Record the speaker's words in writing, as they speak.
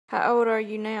How old are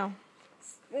you now?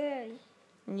 3.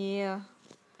 Yeah.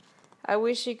 I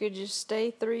wish you could just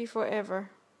stay 3 forever.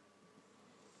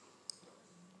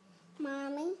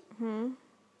 Mommy, Hmm?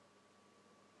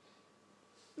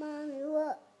 Mommy,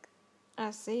 look.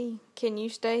 I see. Can you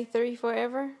stay 3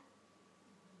 forever?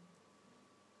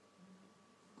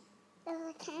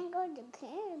 I can't go to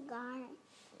kindergarten.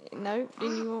 Nope,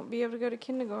 then you won't be able to go to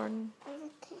kindergarten.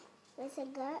 If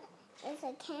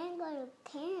I can't go to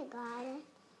kindergarten,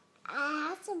 I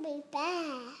have to be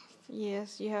 5.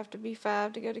 Yes, you have to be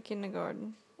 5 to go to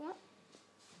kindergarten. Yep.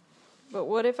 But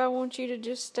what if I want you to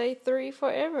just stay 3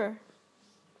 forever?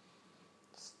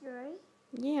 3?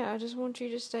 Yeah, I just want you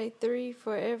to stay 3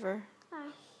 forever.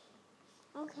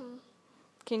 Okay.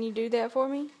 Can you do that for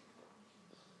me?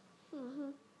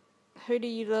 Mhm. Who do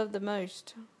you love the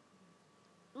most?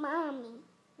 Mommy.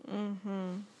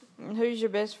 And who's your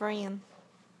best friend?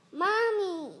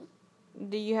 Mommy.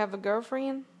 Do you have a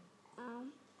girlfriend?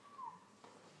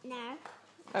 No.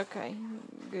 Okay,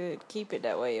 good. Keep it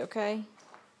that way, okay?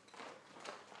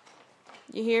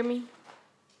 You hear me?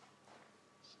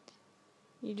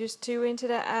 You're just too into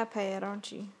that iPad,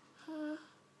 aren't you? Huh?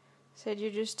 Said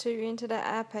you're just too into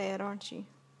that iPad, aren't you?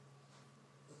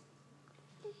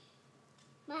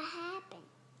 What happened?